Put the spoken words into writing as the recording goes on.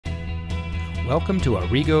Welcome to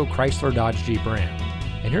Arrigo Chrysler Dodge Jeep Ram.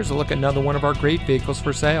 And here's a look at another one of our great vehicles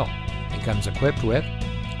for sale. It comes equipped with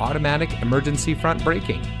automatic emergency front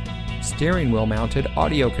braking, steering wheel mounted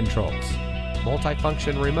audio controls,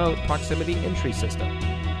 multifunction remote proximity entry system,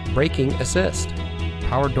 braking assist,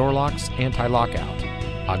 power door locks anti-lockout,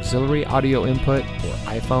 auxiliary audio input for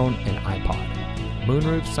iPhone and iPod,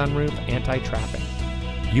 moonroof, sunroof, anti-trapping,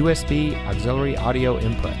 USB auxiliary audio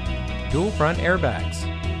input, dual front airbags,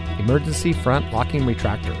 emergency front locking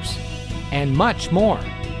retractors, and much more.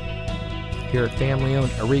 Here at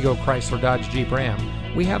family-owned Arrigo Chrysler Dodge Jeep Ram,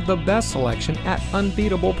 we have the best selection at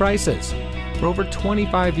unbeatable prices. For over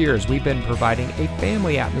 25 years, we've been providing a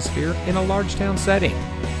family atmosphere in a large town setting,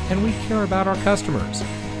 and we care about our customers.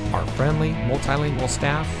 Our friendly, multilingual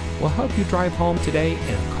staff will help you drive home today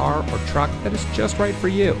in a car or truck that is just right for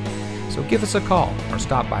you. So give us a call or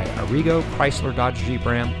stop by Arrigo Chrysler Dodge Jeep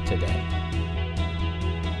Ram today.